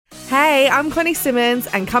Hey, I'm Connie Simmons,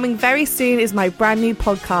 and coming very soon is my brand new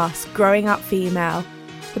podcast, Growing Up Female.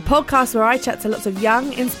 The podcast where I chat to lots of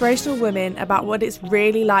young, inspirational women about what it's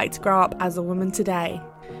really like to grow up as a woman today.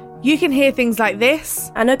 You can hear things like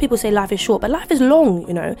this. I know people say life is short, but life is long,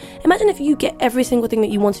 you know. Imagine if you get every single thing that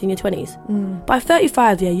you wanted in your 20s. By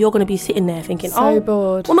 35, you're going to be sitting there thinking,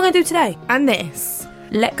 bored. What am I going to do today? And this.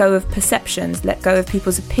 Let go of perceptions, let go of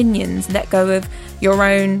people's opinions, let go of your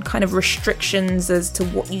own kind of restrictions as to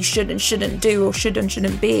what you should and shouldn't do or should and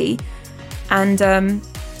shouldn't be, and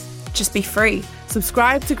just be free.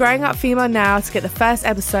 Subscribe to Growing Up Female now to get the first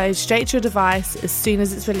episode straight to your device as soon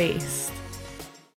as it's released.